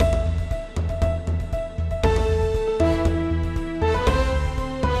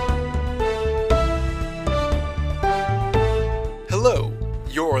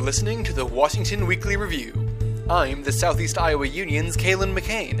listening to the Washington Weekly Review. I'm the Southeast Iowa Union's Kalen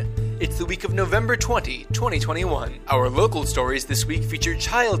McCain. It's the week of November 20, 2021. Our local stories this week feature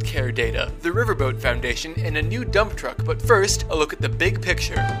child care data, the Riverboat Foundation, and a new dump truck. But first, a look at the big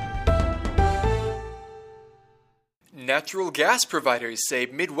picture. Natural gas providers say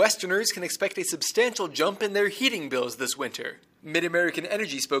Midwesterners can expect a substantial jump in their heating bills this winter. Mid-American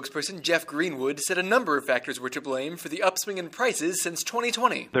Energy spokesperson Jeff Greenwood said a number of factors were to blame for the upswing in prices since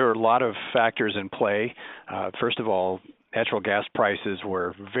 2020. There are a lot of factors in play. First of all, natural gas prices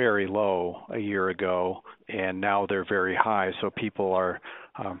were very low a year ago, and now they're very high, so people are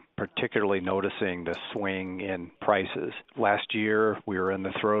particularly noticing the swing in prices. Last year, we were in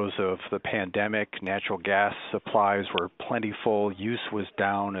the throes of the pandemic. Natural gas supplies were plentiful. Use was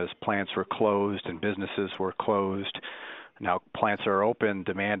down as plants were closed and businesses were closed. Now plants are open,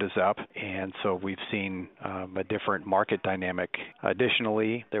 demand is up, and so we've seen a different market dynamic.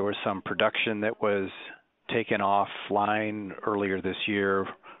 Additionally, there was some production that was taken offline earlier this year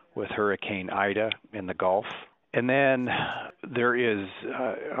with Hurricane Ida in the Gulf. And then there is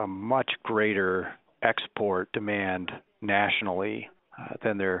a much greater export demand nationally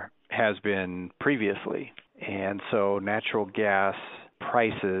than there has been previously. And so natural gas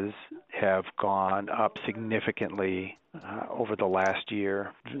prices have gone up significantly over the last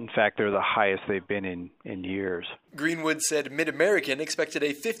year. In fact, they're the highest they've been in years. Greenwood said Mid-American expected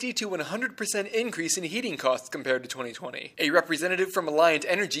a 50 to 100% increase in heating costs compared to 2020. A representative from Alliant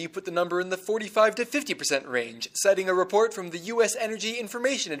Energy put the number in the 45 to 50% range, citing a report from the U.S. Energy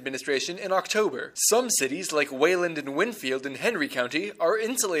Information Administration in October. Some cities, like Wayland and Winfield in Henry County, are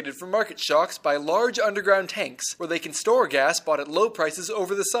insulated from market shocks by large underground tanks, where they can store gas bought at low prices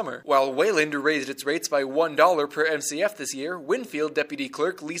over the summer. While Wayland raised its rates by $1 per MCF this year, Winfield Deputy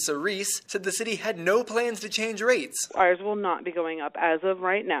Clerk Lisa Reese said the city had no plans to change rates. Ours will not be going up as of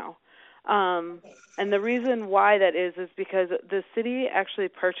right now. And the reason why that is because the city actually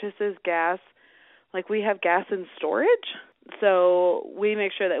purchases gas, like we have gas in storage. So we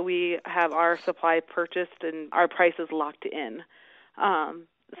make sure that we have our supply purchased and our prices locked in.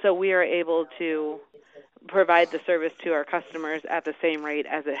 So we are able to provide the service to our customers at the same rate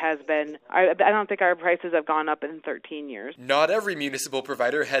as it has been. I don't think our prices have gone up in 13 years. Not every municipal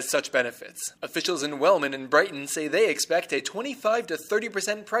provider has such benefits. Officials in Wellman and Brighton say they expect a 25 to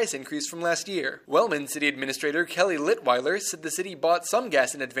 30% price increase from last year. Wellman City Administrator Kelly Litweiler said the city bought some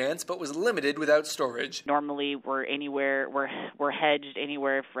gas in advance but was limited without storage. Normally we're hedged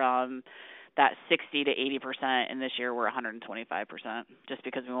anywhere from that 60 to 80%, and this year we're 125%, just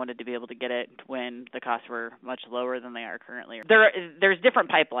because we wanted to be able to get it when the costs were much lower than they are currently. There's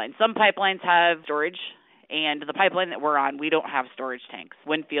different pipelines. Some pipelines have storage, and the pipeline that we're on, we don't have storage tanks.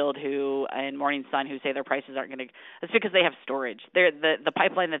 Winfield and Morning Sun, who say their prices aren't going to, that's because they have storage. The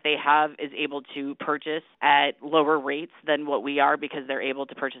pipeline that they have is able to purchase at lower rates than what we are because they're able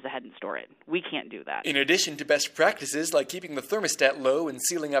to purchase ahead and store it. We can't do that. In addition to best practices like keeping the thermostat low and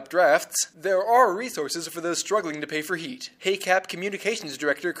sealing up drafts, there are resources for those struggling to pay for heat. HACAP Communications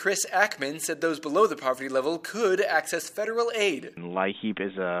Director Chris Ackman said those below the poverty level could access federal aid. LIHEAP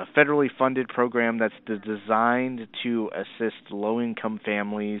is a federally funded program that's designed to assist low-income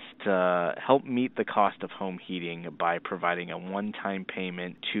families to help meet the cost of home heating by providing a one-time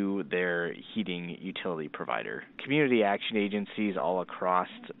payment to their heating utility provider. Community action agencies all across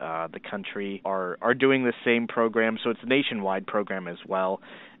the country are doing the same program, so it's a nationwide program as well.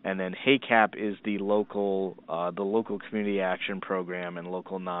 And then HACAP is the local community action program and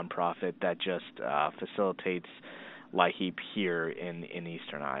local nonprofit that just facilitates LIHEAP here in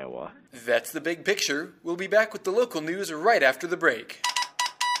eastern Iowa. That's the big picture. We'll be back with the local news right after the break.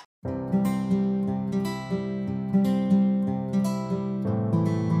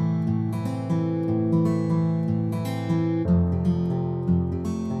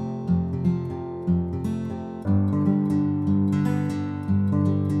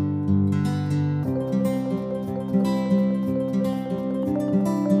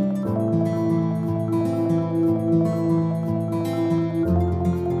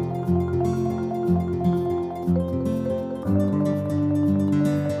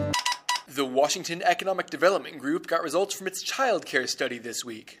 Washington Economic Development Group got results from its child care study this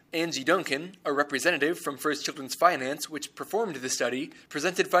week. Angie Duncan, a representative from First Children's Finance, which performed the study,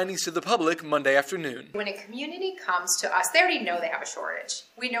 presented findings to the public Monday afternoon. When a community comes to us, they already know they have a shortage.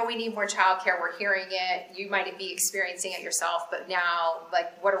 We know we need more child care. We're hearing it. You might be experiencing it yourself, but now,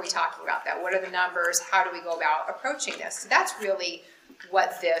 what are we talking about that? What are the numbers? How do we go about approaching this? So that's really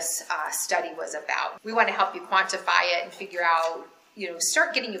what this study was about. We want to help you quantify it and figure out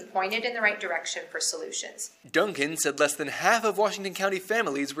start getting you pointed in the right direction for solutions. Duncan said less than half of Washington County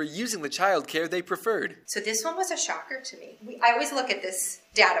families were using the child care they preferred. So this one was a shocker to me. I always look at this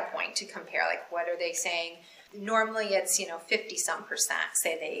data point to compare, like, what are they saying? Normally it's, 50-some%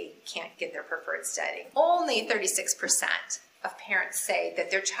 say they can't get their preferred setting. Only 36% of parents say that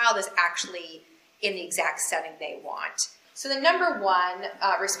their child is actually in the exact setting they want. So the number one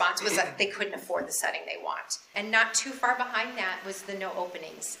response was that they couldn't afford the setting they want. And not too far behind that was the no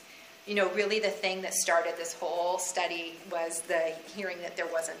openings. Really the thing that started this whole study was the hearing that there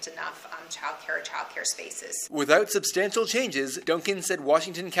wasn't enough childcare spaces. Without substantial changes, Duncan said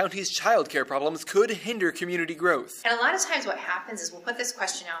Washington County's childcare problems could hinder community growth. And a lot of times what happens is we'll put this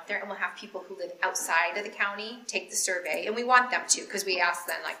question out there and we'll have people who live outside of the county take the survey, and we want them to, because we ask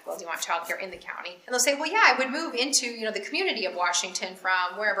them, like, well, do you want childcare in the county? And they'll say, well, yeah, I would move into, the community of Washington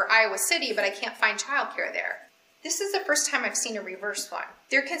from wherever, Iowa City, but I can't find childcare there. This is the first time I've seen a reverse one.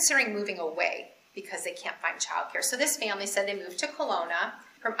 They're considering moving away because they can't find childcare. So this family said they moved to Kelowna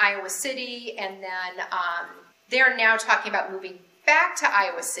from Iowa City, and then they're now talking about moving back to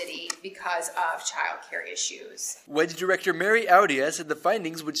Iowa City because of childcare issues. Wedge Director Mary Audia said the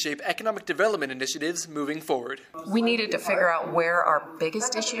findings would shape economic development initiatives moving forward. We needed to figure out where our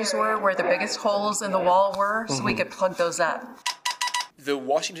biggest issues were, where the biggest holes in the wall were, so we could plug those up. The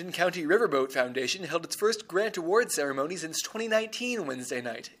Washington County Riverboat Foundation held its first grant award ceremony since 2019 Wednesday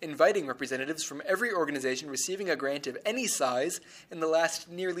night, inviting representatives from every organization receiving a grant of any size in the last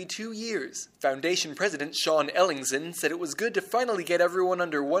nearly 2 years. Foundation President Sean Ellingson said it was good to finally get everyone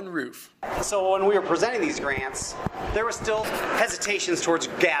under one roof. So when we were presenting these grants, there were still hesitations towards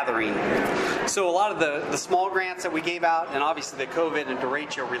gathering. So a lot of the small grants that we gave out, and obviously the COVID and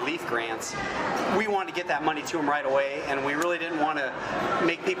derecho relief grants, we wanted to get that money to them right away, and we really didn't want to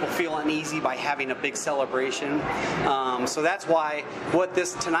make people feel uneasy by having a big celebration. So that's why what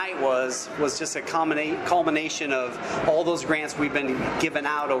this tonight was just a culmination of all those grants we've been giving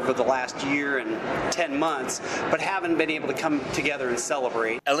out over the last year and 10 months, but haven't been able to come together and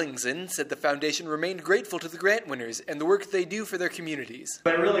celebrate. Ellingson said the foundation remained grateful to the grant winners and the work they do for their communities.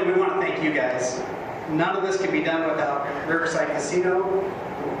 But really, we want to thank you guys. None of this could be done without Riverside Casino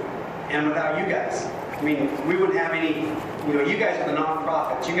and without you guys. I mean, we wouldn't have any, you guys are the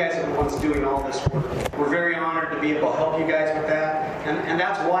nonprofits. You guys are the ones doing all this work. We're very honored to be able to help you guys with that. And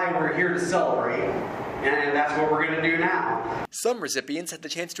that's why we're here to celebrate. And that's what we're going to do now. Some recipients had the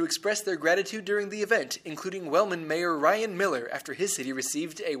chance to express their gratitude during the event, including Wellman Mayor Ryan Miller, after his city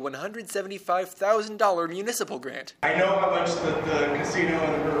received a $175,000 municipal grant. I know how much the casino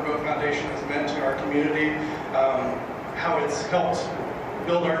and the Riverboat Foundation has meant to our community, how it's helped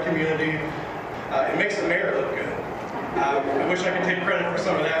build our community. It makes the mayor look good. I wish I could take credit for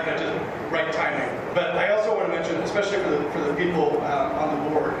some of that, but just right timing. But I also want to mention, especially for the people on the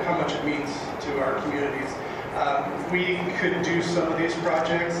board, how much it means to our communities. If we could do some of these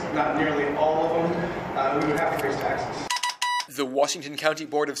projects, not nearly all of them, we would have to raise taxes. The Washington County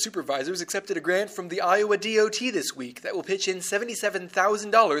Board of Supervisors accepted a grant from the Iowa DOT this week that will pitch in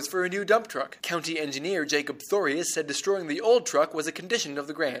 $77,000 for a new dump truck. County engineer Jacob Thorius said destroying the old truck was a condition of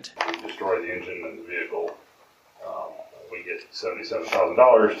the grant. We destroy the engine and the vehicle. We get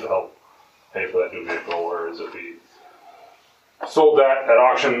 $77,000 to help pay for that new vehicle, whereas if we sold that at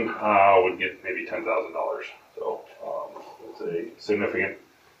auction, we'd get maybe $10,000. So it's a significant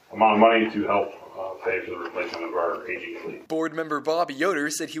amount of money to help pay for the replacement of our aging fleet. Board member Bob Yoder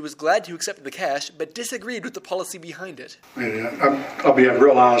said he was glad to accept the cash, but disagreed with the policy behind it. I'll be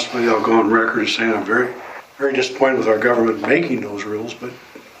real honest with you. I'll go on record as saying I'm very, very disappointed with our government making those rules, but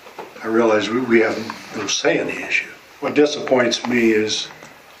I realize we have no say in the issue. What disappoints me is,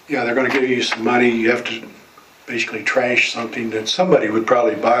 they're going to give you some money. You have to basically trash something that somebody would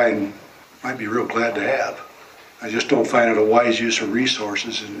probably buy and might be real glad to have. I just don't find it a wise use of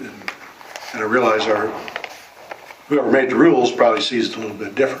resources, and I realize whoever made the rules probably sees it a little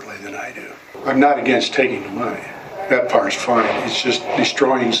bit differently than I do. I'm not against taking the money. That part's fine. It's just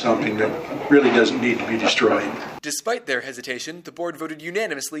destroying something that really doesn't need to be destroyed. Despite their hesitation, the board voted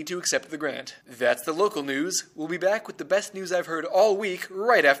unanimously to accept the grant. That's the local news. We'll be back with the best news I've heard all week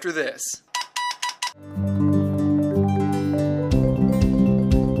right after this.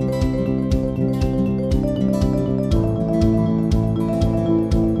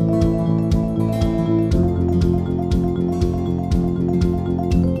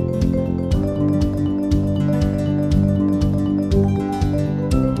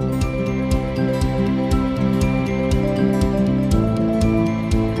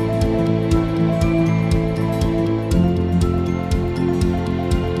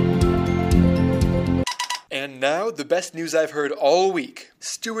 now, the best news I've heard all week.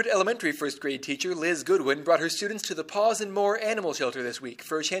 Stewart Elementary first grade teacher Liz Goodwin brought her students to the Paws and More Animal Shelter this week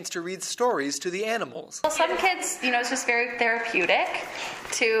for a chance to read stories to the animals. Well, some kids, it's just very therapeutic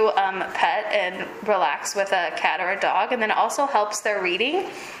to pet and relax with a cat or a dog, and then it also helps their reading.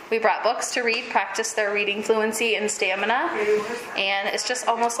 We brought books to read, practice their reading fluency and stamina, and it's just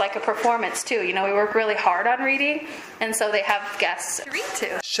almost like a performance too. We work really hard on reading, and so they have guests to read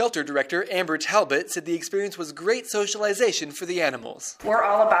to. Shelter director Amber Talbot said the experience was great socialization for the animals. We're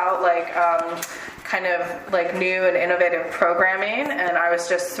all about new and innovative programming, and I was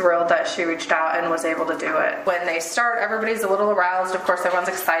just thrilled that she reached out and was able to do it. When they start, everybody's a little aroused. Of course, everyone's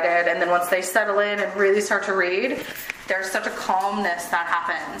excited, and then once they settle in and really start to read, there's such a calmness that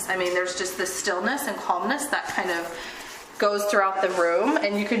happens. There's just this stillness and calmness that kind of goes throughout the room,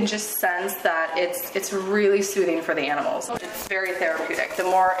 and you can just sense that it's really soothing for the animals. It's very therapeutic. The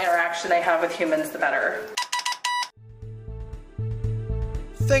more interaction they have with humans, the better.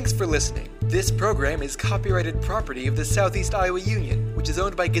 Thanks for listening. This program is copyrighted property of the Southeast Iowa Union, which is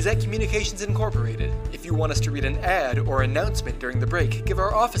owned by Gazette Communications Incorporated. If you want us to read an ad or announcement during the break, give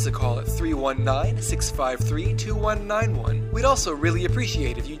our office a call at 319-653-2191. We'd also really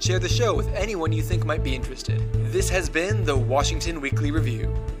appreciate if you'd share the show with anyone you think might be interested. This has been the Washington Weekly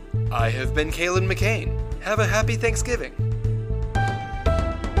Review. I have been Kalen McCain. Have a happy Thanksgiving.